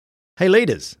Hey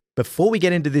leaders, before we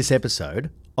get into this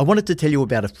episode, I wanted to tell you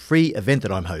about a free event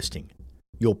that I'm hosting,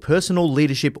 your Personal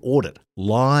Leadership Audit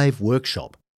live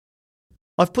workshop.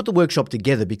 I've put the workshop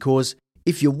together because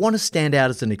if you want to stand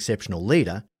out as an exceptional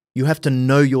leader, you have to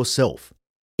know yourself,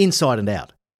 inside and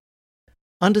out.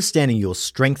 Understanding your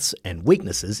strengths and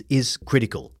weaknesses is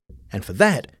critical, and for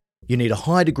that, you need a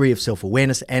high degree of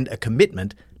self-awareness and a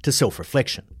commitment to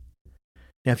self-reflection.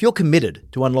 Now, if you're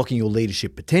committed to unlocking your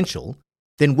leadership potential,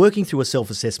 then working through a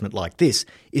self-assessment like this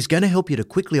is going to help you to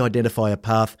quickly identify a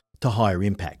path to higher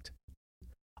impact.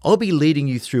 I'll be leading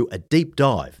you through a deep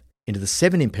dive into the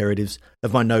 7 imperatives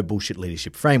of my No Bullshit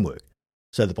Leadership Framework,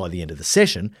 so that by the end of the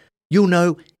session, you'll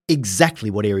know exactly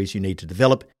what areas you need to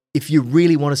develop if you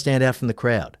really want to stand out from the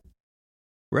crowd.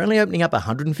 We're only opening up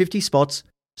 150 spots,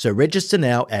 so register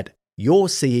now at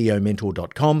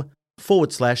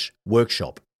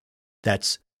yourceomentor.com/workshop.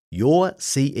 That's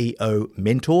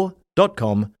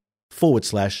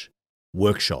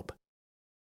yourceomentor.com/workshop.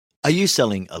 Are you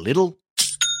selling a little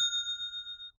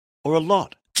or a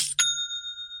lot?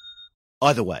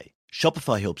 Either way,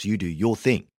 Shopify helps you do your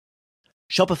thing.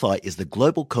 Shopify is the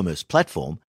global commerce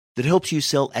platform that helps you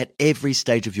sell at every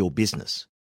stage of your business.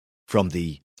 From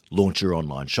the launch your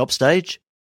online shop stage,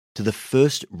 to the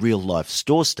first real-life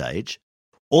store stage,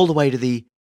 all the way to the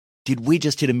did we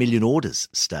just hit 1 million orders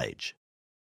stage.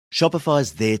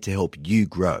 Shopify's there to help you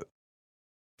grow.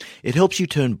 It helps you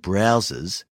turn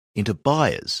browsers into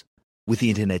buyers with the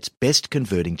internet's best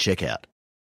converting checkout.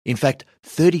 In fact,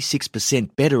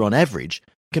 36% better on average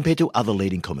compared to other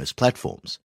leading commerce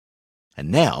platforms. And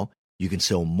now you can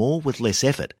sell more with less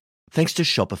effort thanks to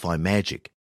Shopify Magic,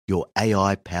 your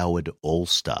AI-powered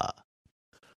all-star.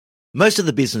 Most of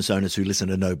the business owners who listen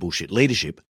to No Bullshit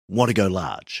Leadership want to go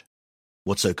large.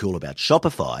 What's so cool about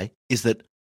Shopify is that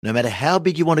no matter how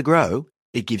big you want to grow,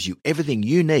 it gives you everything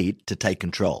you need to take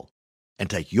control and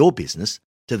take your business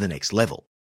to the next level.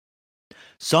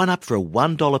 Sign up for a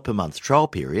 $1 per month trial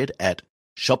period at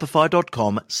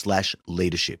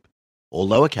shopify.com/leadership, all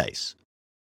lowercase.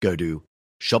 Go to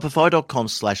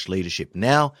shopify.com/leadership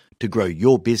now to grow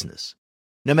your business,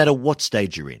 no matter what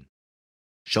stage you're in.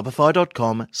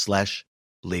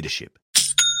 Shopify.com/leadership.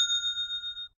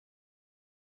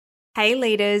 Hey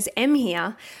leaders, Em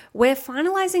here. We're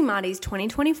finalising Marty's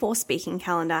 2024 speaking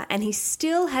calendar and he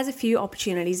still has a few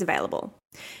opportunities available.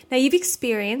 Now you've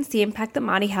experienced the impact that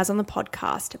Marty has on the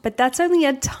podcast, but that's only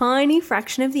a tiny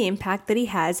fraction of the impact that he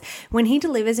has when he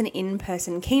delivers an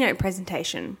in-person keynote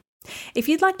presentation. If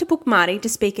you'd like to book Marty to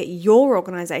speak at your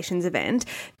organisation's event,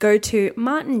 go to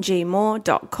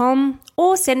martingmoore.com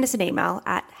or send us an email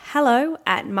at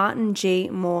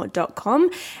hello@martingmoore.com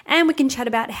and we can chat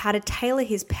about how to tailor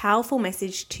his powerful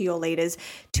message to your leaders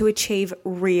to achieve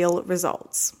real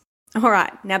results. All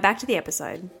right, now back to the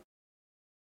episode.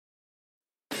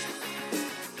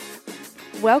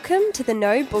 Welcome to the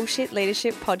No Bullshit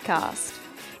Leadership Podcast.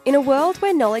 In a world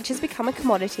where knowledge has become a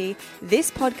commodity,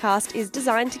 this podcast is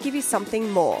designed to give you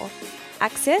something more.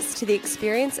 Access to the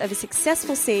experience of a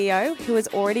successful CEO who has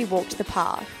already walked the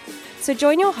path. So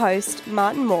join your host,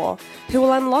 Martin Moore, who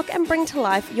will unlock and bring to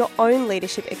life your own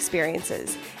leadership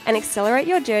experiences and accelerate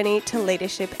your journey to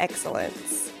leadership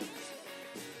excellence.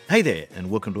 Hey there,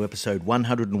 and welcome to episode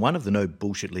 101 of the No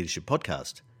Bullshit Leadership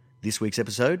Podcast. This week's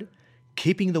episode,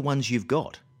 Keeping the Ones You've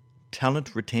Got,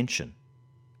 Talent Retention.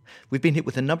 We've been hit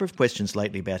with a number of questions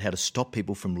lately about how to stop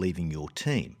people from leaving your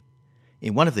team.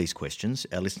 In one of these questions,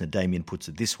 our listener Damien puts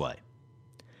it this way: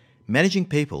 managing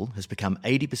people has become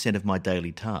 80% of my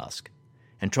daily task,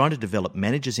 and trying to develop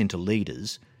managers into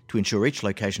leaders to ensure each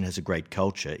location has a great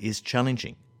culture is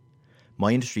challenging.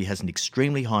 My industry has an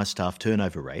extremely high staff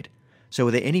turnover rate, so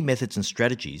are there any methods and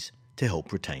strategies to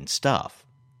help retain staff?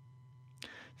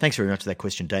 Thanks very much for that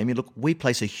question, Damien. Look, we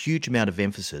place a huge amount of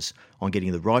emphasis on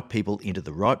getting the right people into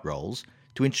the right roles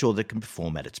to ensure they can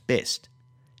perform at its best.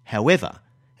 However,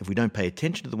 if we don't pay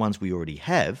attention to the ones we already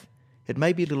have, it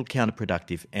may be a little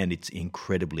counterproductive and it's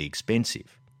incredibly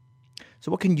expensive. So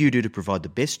what can you do to provide the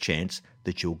best chance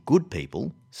that your good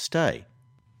people stay?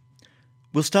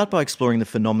 We'll start by exploring the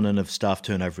phenomenon of staff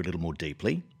turnover a little more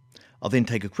deeply. I'll then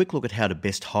take a quick look at how to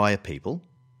best hire people.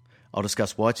 I'll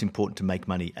discuss why it's important to make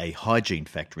money a hygiene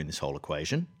factor in this whole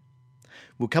equation.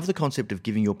 We'll cover the concept of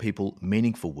giving your people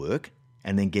meaningful work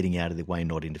and then getting out of their way,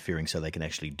 not interfering so they can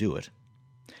actually do it.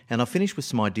 And I'll finish with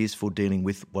some ideas for dealing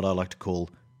with what I like to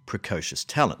call precocious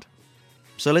talent.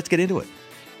 So let's get into it.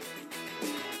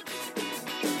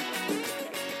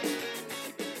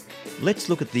 Let's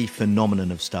look at the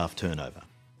phenomenon of staff turnover.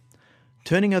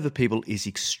 Turning over people is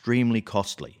extremely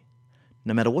costly.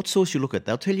 No matter what source you look at,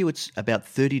 they'll tell you it's about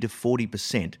 30 to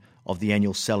 40% of the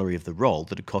annual salary of the role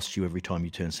that it costs you every time you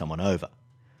turn someone over.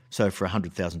 So for a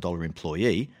 $100,000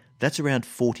 employee, that's around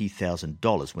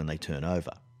 $40,000 when they turn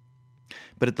over.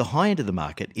 But at the high end of the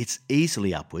market, it's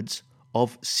easily upwards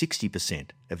of 60%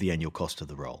 of the annual cost of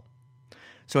the role.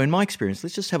 So in my experience,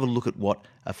 let's just have a look at what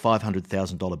a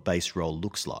 $500,000 base role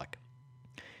looks like.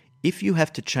 If you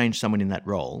have to change someone in that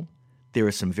role, there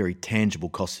are some very tangible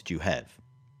costs that you have.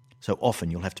 So often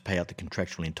you'll have to pay out the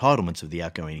contractual entitlements of the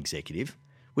outgoing executive,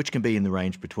 which can be in the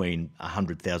range between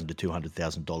 $100,000 to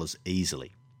 $200,000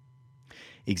 easily.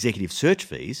 Executive search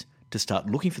fees to start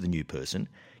looking for the new person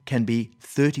can be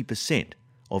 30%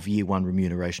 of year one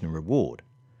remuneration and reward.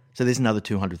 So there's another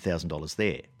 $200,000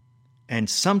 there. And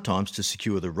sometimes to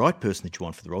secure the right person that you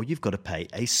want for the role, you've got to pay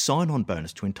a sign-on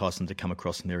bonus to entice them to come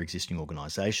across in their existing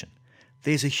organisation.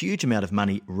 There's a huge amount of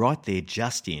money right there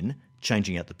just in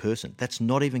changing out the person. That's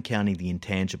not even counting the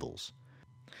intangibles.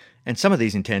 And some of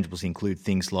these intangibles include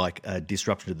things like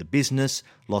disruption to the business,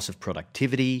 loss of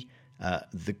productivity,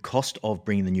 the cost of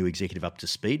bringing the new executive up to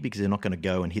speed because they're not going to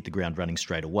go and hit the ground running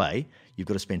straight away. You've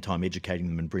got to spend time educating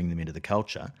them and bringing them into the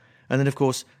culture. And then, of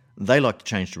course, they like to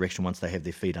change direction once they have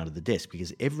their feet under the desk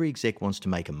because every exec wants to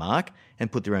make a mark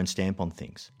and put their own stamp on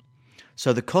things.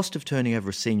 So the cost of turning over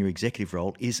a senior executive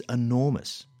role is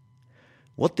enormous.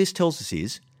 What this tells us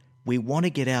is we want to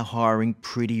get our hiring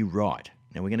pretty right.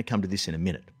 Now, we're going to come to this in a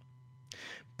minute.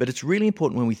 But it's really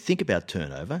important when we think about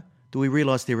turnover that we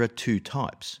realise there are two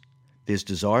types. There's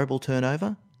desirable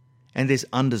turnover and there's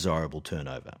undesirable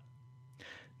turnover.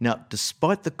 Now,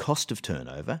 despite the cost of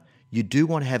turnover, you do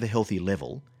want to have a healthy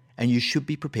level and you should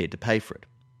be prepared to pay for it.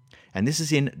 And this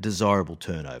is in desirable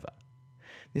turnover.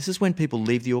 This is when people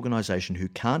leave the organisation who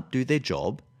can't do their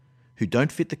job, who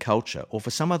don't fit the culture, or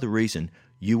for some other reason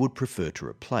you would prefer to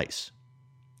replace.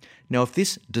 Now, if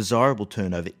this desirable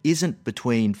turnover isn't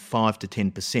between 5 to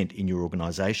 10% in your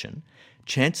organisation,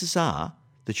 chances are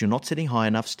that you're not setting high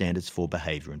enough standards for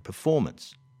behaviour and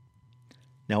performance.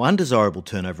 Now, undesirable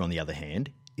turnover, on the other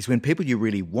hand, is when people you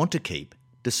really want to keep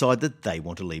decide that they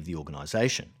want to leave the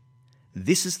organisation.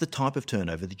 This is the type of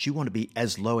turnover that you want to be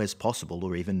as low as possible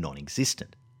or even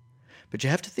non-existent. But you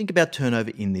have to think about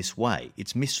turnover in this way.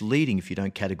 It's misleading if you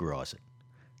don't categorise it.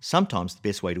 Sometimes the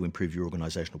best way to improve your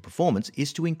organisational performance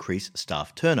is to increase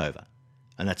staff turnover.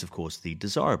 And that's, of course, the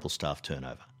desirable staff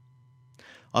turnover.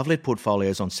 I've led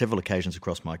portfolios on several occasions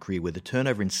across my career where the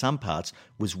turnover in some parts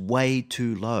was way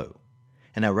too low,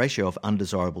 and our ratio of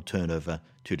undesirable turnover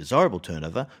to desirable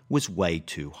turnover was way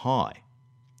too high.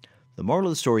 The moral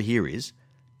of the story here is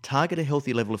target a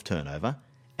healthy level of turnover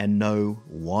and know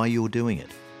why you're doing it.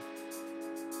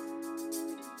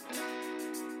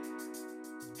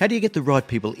 How do you get the right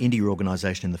people into your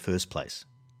organisation in the first place?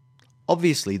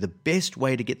 Obviously, the best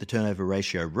way to get the turnover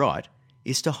ratio right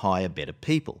is to hire better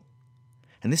people.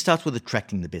 And this starts with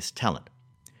attracting the best talent.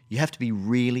 You have to be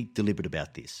really deliberate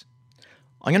about this.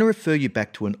 I'm going to refer you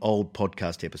back to an old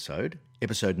podcast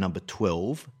episode number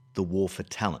 12, The War for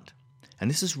Talent. And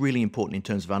this is really important in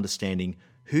terms of understanding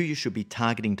who you should be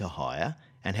targeting to hire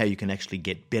and how you can actually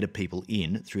get better people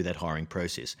in through that hiring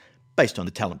process based on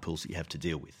the talent pools that you have to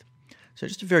deal with. So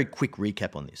just a very quick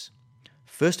recap on this.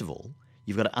 First of all,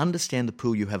 you've got to understand the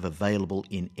pool you have available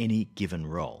in any given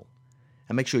role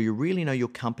and make sure you really know your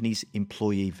company's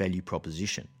employee value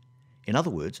proposition. In other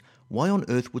words, why on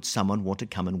earth would someone want to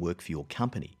come and work for your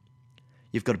company?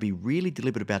 You've got to be really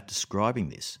deliberate about describing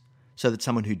this so that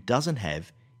someone who doesn't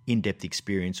have in-depth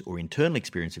experience or internal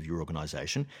experience of your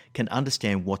organisation can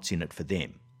understand what's in it for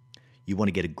them. You want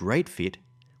to get a great fit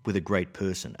with a great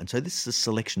person, and so this is a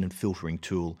selection and filtering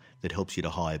tool that helps you to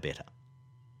hire better.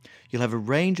 You'll have a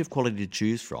range of quality to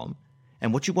choose from,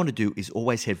 and what you want to do is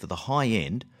always head for the high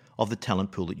end of the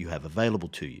talent pool that you have available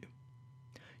to you.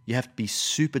 You have to be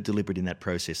super deliberate in that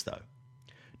process though.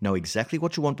 Know exactly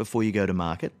what you want before you go to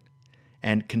market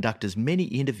and conduct as many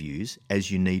interviews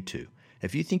as you need to.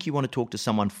 If you think you want to talk to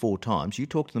someone 4 times, you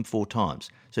talk to them 4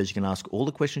 times so that you can ask all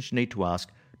the questions you need to ask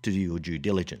to do your due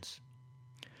diligence.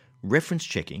 Reference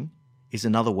checking is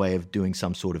another way of doing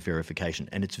some sort of verification,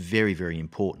 and it's very, very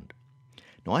important.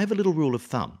 Now, I have a little rule of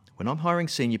thumb. When I'm hiring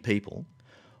senior people,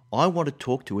 I want to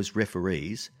talk to as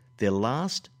referees their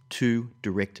last 2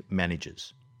 direct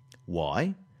managers.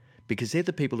 Why? Because they're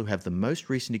the people who have the most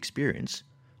recent experience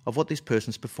of what this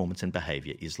person's performance and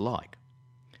behaviour is like.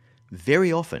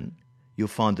 Very often, you'll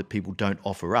find that people don't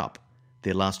offer up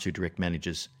their last 2 direct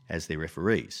managers as their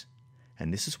referees.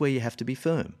 And this is where you have to be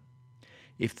firm.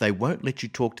 If they won't let you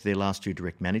talk to their last 2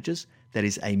 direct managers, that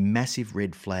is a massive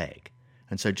red flag.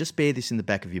 And so just bear this in the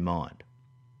back of your mind.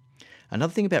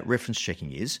 Another thing about reference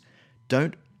checking is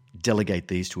don't delegate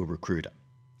these to a recruiter.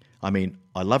 I mean,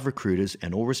 I love recruiters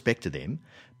and all respect to them,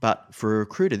 but for a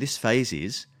recruiter, this phase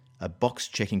is a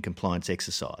box-checking compliance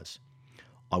exercise.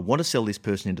 I want to sell this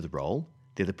person into the role,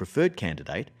 they're the preferred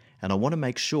candidate, and I want to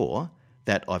make sure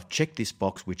that I've checked this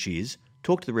box, which is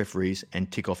talk to the referees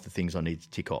and tick off the things I need to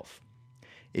tick off.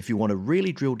 If you want to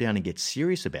really drill down and get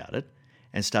serious about it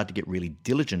and start to get really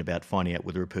diligent about finding out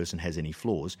whether a person has any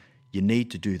flaws, you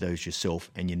need to do those yourself,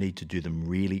 and you need to do them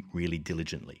really, really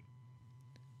diligently.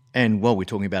 And while we're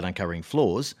talking about uncovering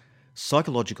flaws,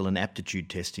 psychological and aptitude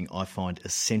testing I find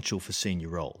essential for senior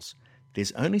roles.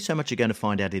 There's only so much you're going to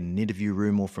find out in an interview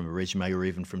room or from a resume or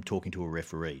even from talking to a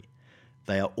referee.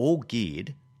 They are all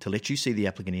geared to let you see the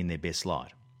applicant in their best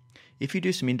light. If you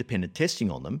do some independent testing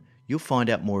on them, you'll find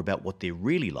out more about what they're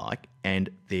really like and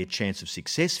their chance of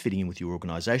success fitting in with your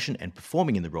organisation and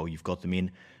performing in the role you've got them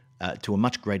in to a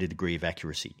much greater degree of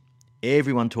accuracy.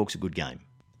 Everyone talks a good game.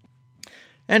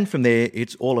 And from there,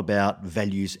 it's all about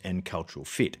values and cultural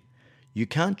fit. You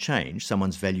can't change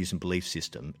someone's values and belief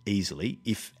system easily,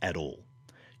 if at all.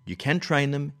 You can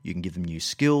train them, you can give them new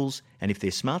skills, and if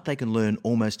they're smart, they can learn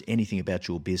almost anything about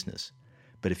your business.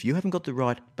 But if you haven't got the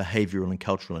right behavioural and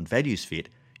cultural and values fit,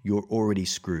 you're already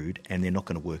screwed and they're not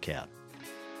going to work out.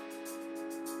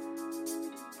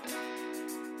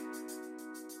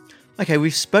 Okay,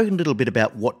 we've spoken a little bit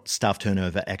about what staff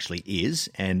turnover actually is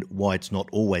and why it's not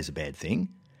always a bad thing.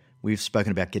 We've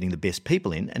spoken about getting the best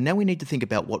people in, and now we need to think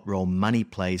about what role money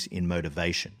plays in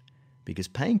motivation, because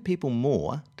paying people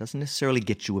more doesn't necessarily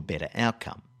get you a better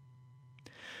outcome.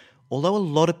 Although a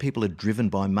lot of people are driven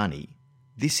by money,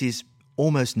 this is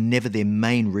almost never their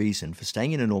main reason for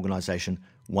staying in an organisation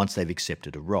once they've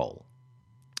accepted a role.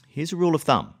 Here's a rule of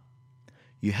thumb.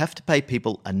 You have to pay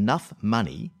people enough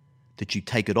money that you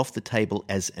take it off the table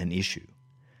as an issue.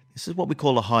 This is what we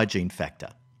call a hygiene factor.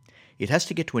 It has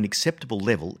to get to an acceptable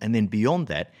level, and then beyond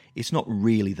that, it's not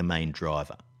really the main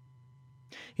driver.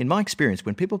 In my experience,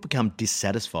 when people become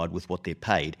dissatisfied with what they're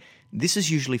paid, this is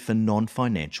usually for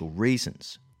non-financial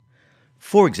reasons.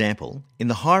 For example, in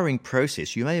the hiring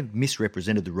process, you may have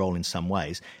misrepresented the role in some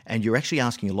ways, and you're actually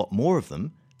asking a lot more of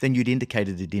them than you'd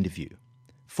indicated at interview.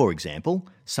 For example,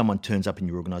 someone turns up in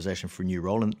your organisation for a new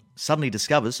role and suddenly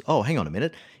discovers, oh, hang on a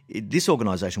minute, this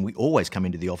organisation, we always come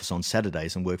into the office on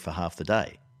Saturdays and work for half the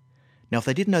day. Now, if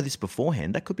they didn't know this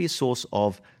beforehand, that could be a source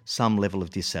of some level of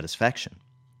dissatisfaction.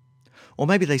 Or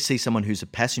maybe they see someone who's a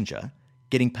passenger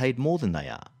getting paid more than they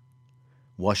are.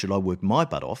 Why should I work my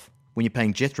butt off when you're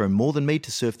paying Jethro more than me to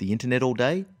surf the internet all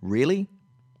day? Really?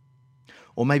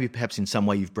 Or maybe perhaps in some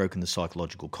way you've broken the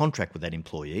psychological contract with that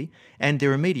employee and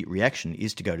their immediate reaction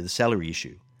is to go to the salary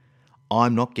issue.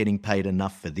 I'm not getting paid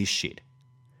enough for this shit.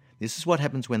 This is what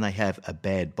happens when they have a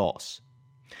bad boss.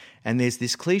 And there's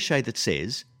this cliche that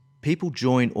says, people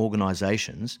join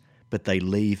organisations, but they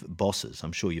leave bosses.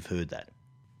 I'm sure you've heard that.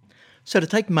 So to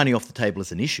take money off the table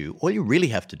as an issue, all you really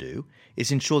have to do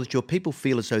is ensure that your people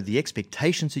feel as though the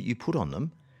expectations that you put on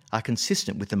them are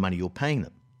consistent with the money you're paying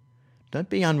them. Don't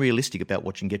be unrealistic about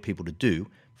what you can get people to do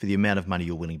for the amount of money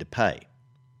you're willing to pay.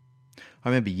 I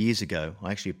remember years ago,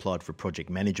 I actually applied for a project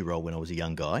manager role when I was a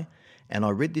young guy, and I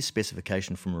read this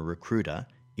specification from a recruiter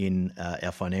in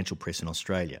our financial press in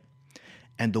Australia.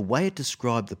 And the way it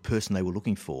described the person they were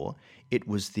looking for, it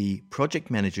was the project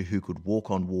manager who could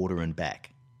walk on water and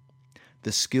back.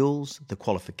 The skills, the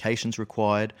qualifications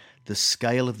required, the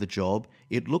scale of the job,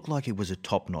 it looked like it was a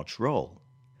top-notch role.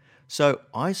 So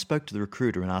I spoke to the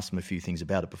recruiter and asked him a few things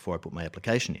about it before I put my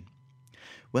application in.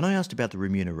 When I asked about the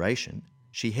remuneration,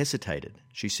 she hesitated.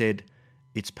 She said,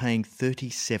 it's paying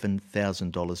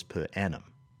 $37,000 per annum.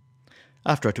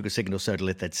 After I took a second or so to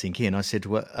let that sink in, I said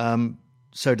to her,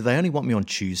 so do they only want me on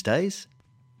Tuesdays?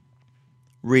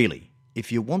 Really,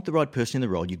 if you want the right person in the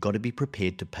role, you've got to be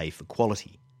prepared to pay for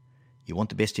quality. You want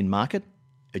the best in market,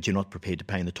 but you're not prepared to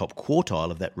pay in the top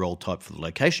quartile of that role type for the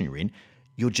location you're in,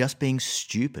 you're just being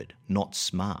stupid, not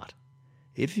smart.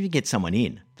 If you get someone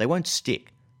in, they won't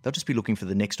stick. They'll just be looking for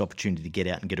the next opportunity to get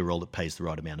out and get a role that pays the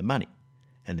right amount of money.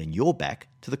 And then you're back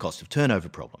to the cost of turnover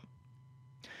problem.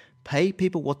 Pay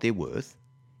people what they're worth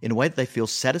in a way that they feel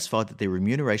satisfied that their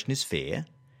remuneration is fair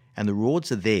and the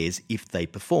rewards are theirs if they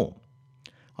perform.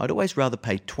 I'd always rather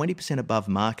pay 20% above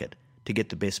market to get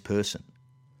the best person.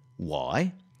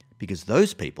 Why? Because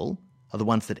those people are the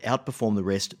ones that outperform the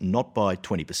rest not by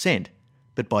 20%,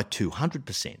 but by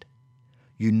 200%.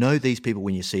 You know these people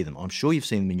when you see them. I'm sure you've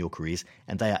seen them in your careers,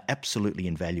 and they are absolutely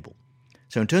invaluable.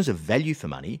 So in terms of value for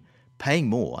money, paying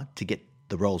more to get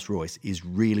the Rolls Royce is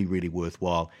really, really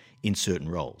worthwhile in certain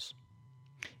roles.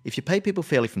 If you pay people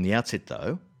fairly from the outset,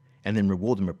 though, and then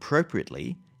reward them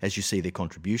appropriately as you see their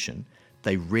contribution,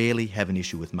 they rarely have an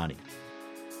issue with money.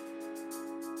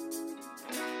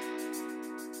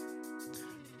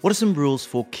 What are some rules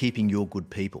for keeping your good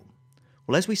people?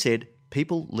 Well, as we said,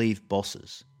 people leave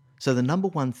bosses. So the number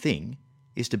one thing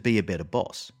is to be a better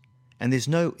boss. And there's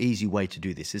no easy way to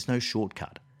do this. There's no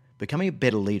shortcut. Becoming a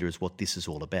better leader is what this is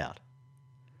all about.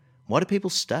 Why do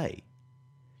people stay?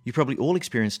 You probably all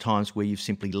experienced times where you've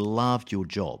simply loved your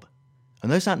job.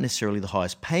 And those aren't necessarily the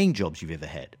highest paying jobs you've ever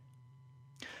had.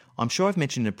 I'm sure I've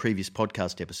mentioned in a previous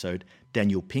podcast episode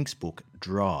Daniel Pink's book,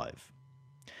 Drive.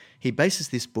 He bases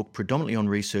this book predominantly on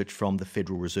research from the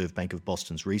Federal Reserve Bank of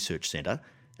Boston's Research Centre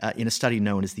in a study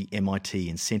known as the MIT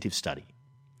Incentive Study.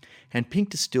 And Pink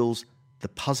distills the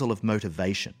puzzle of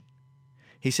motivation.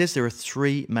 He says there are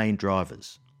three main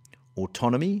drivers: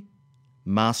 autonomy,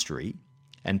 mastery,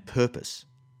 and purpose.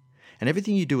 And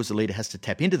everything you do as a leader has to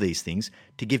tap into these things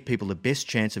to give people the best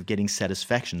chance of getting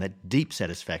satisfaction, that deep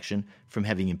satisfaction from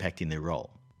having impact in their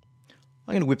role.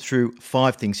 I'm going to whip through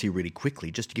 5 things here really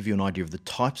quickly just to give you an idea of the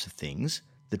types of things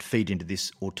that feed into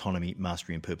this autonomy,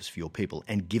 mastery and purpose for your people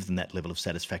and give them that level of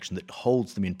satisfaction that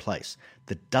holds them in place,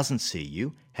 that doesn't see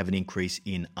you have an increase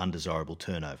in undesirable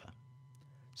turnover.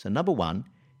 So number 1,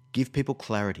 give people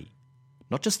clarity.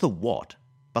 Not just the what,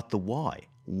 but the why.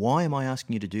 Why am I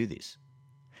asking you to do this?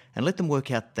 And let them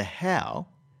work out the how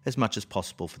as much as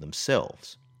possible for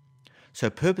themselves. So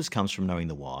purpose comes from knowing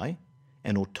the why,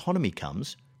 and autonomy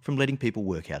comes from letting people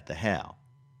work out the how.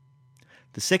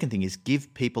 The second thing is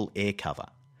give people air cover.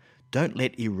 Don't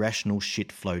let irrational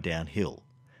shit flow downhill.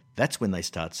 That's when they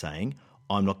start saying,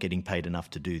 I'm not getting paid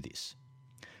enough to do this.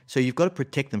 So you've got to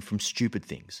protect them from stupid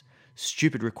things,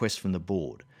 stupid requests from the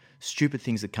board, stupid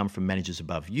things that come from managers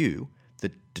above you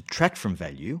that detract from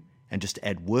value and just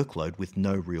add workload with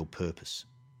no real purpose.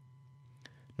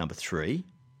 Number 3,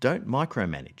 don't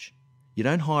micromanage. You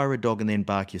don't hire a dog and then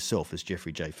bark yourself, as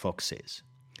Jeffrey J. Fox says.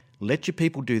 Let your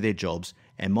people do their jobs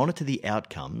and monitor the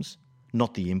outcomes,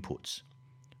 not the inputs.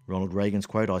 Ronald Reagan's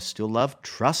quote I still love,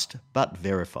 trust but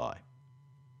verify.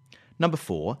 Number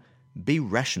 4, be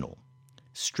rational.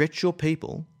 Stretch your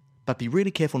people, but be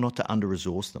really careful not to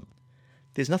under-resource them.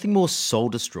 There's nothing more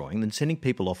soul-destroying than sending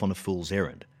people off on a fool's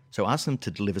errand. So ask them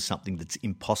to deliver something that's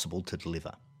impossible to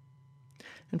deliver.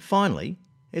 And finally,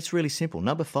 it's really simple.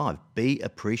 Number 5, be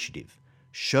appreciative.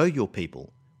 Show your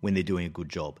people when they're doing a good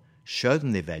job. Show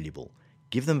them they're valuable.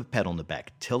 Give them a pat on the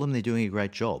back. Tell them they're doing a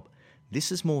great job.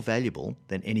 This is more valuable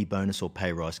than any bonus or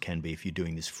pay rise can be if you're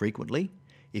doing this frequently,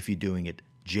 if you're doing it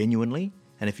genuinely,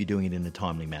 and if you're doing it in a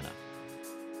timely manner.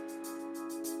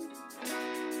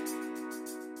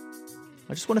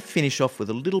 I just want to finish off with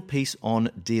a little piece on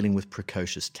dealing with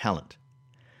precocious talent.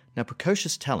 Now,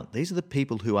 precocious talent, these are the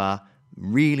people who are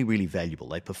really, really valuable.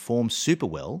 They perform super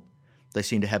well. They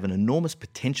seem to have an enormous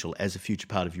potential as a future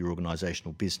part of your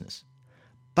organisational business.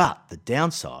 But the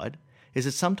downside is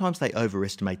that sometimes they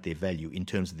overestimate their value in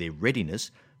terms of their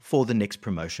readiness for the next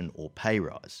promotion or pay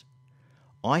rise.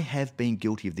 I have been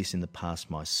guilty of this in the past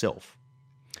myself.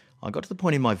 I got to the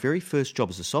point in my very first job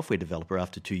as a software developer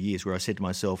after 2 years where I said to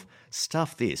myself,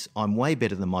 stuff this, I'm way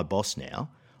better than my boss now.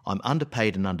 I'm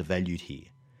underpaid and undervalued here.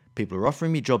 People are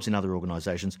offering me jobs in other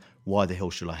organisations. Why the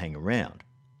hell should I hang around?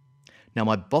 Now,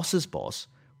 my boss's boss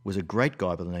was a great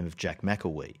guy by the name of Jack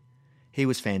McElwee. He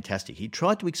was fantastic. He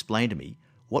tried to explain to me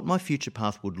what my future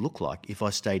path would look like if I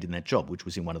stayed in that job, which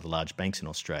was in one of the large banks in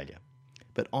Australia.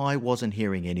 But I wasn't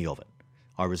hearing any of it.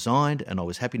 I resigned and I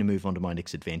was happy to move on to my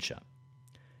next adventure.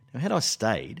 Now, had I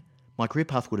stayed, my career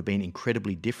path would have been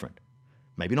incredibly different.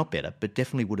 Maybe not better, but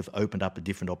definitely would have opened up a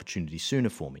different opportunity sooner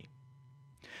for me.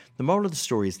 The moral of the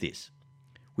story is this.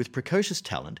 With precocious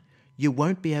talent, you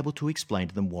won't be able to explain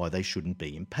to them why they shouldn't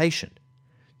be impatient.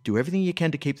 Do everything you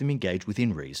can to keep them engaged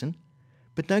within reason,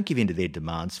 but don't give in to their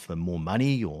demands for more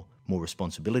money or more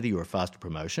responsibility or a faster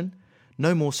promotion,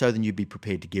 no more so than you'd be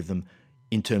prepared to give them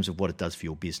in terms of what it does for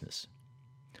your business.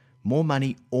 More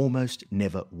money almost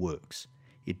never works.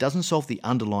 It doesn't solve the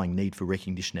underlying need for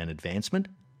recognition and advancement,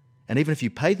 and even if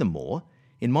you pay them more,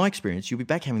 in my experience, you'll be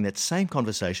back having that same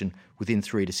conversation within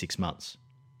 3 to 6 months.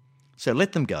 So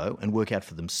let them go and work out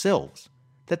for themselves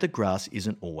that the grass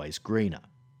isn't always greener.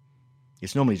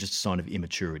 It's normally just a sign of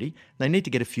immaturity. They need to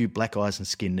get a few black eyes and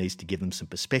skin knees to give them some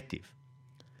perspective.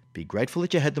 Be grateful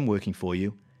that you had them working for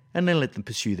you, and then let them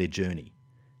pursue their journey.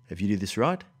 If you do this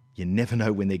right, you never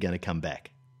know when they're going to come back.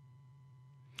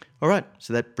 All right,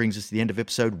 so that brings us to the end of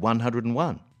episode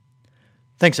 101.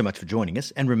 Thanks so much for joining us,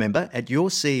 and remember, at Your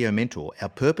CEO Mentor, our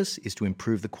purpose is to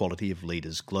improve the quality of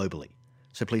leaders globally.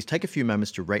 So please take a few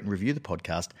moments to rate and review the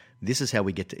podcast. This is how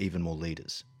we get to even more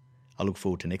leaders. I look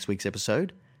forward to next week's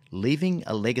episode, Leaving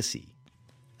a Legacy.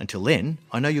 Until then,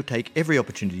 I know you'll take every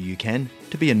opportunity you can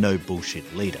to be a no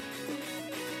bullshit leader.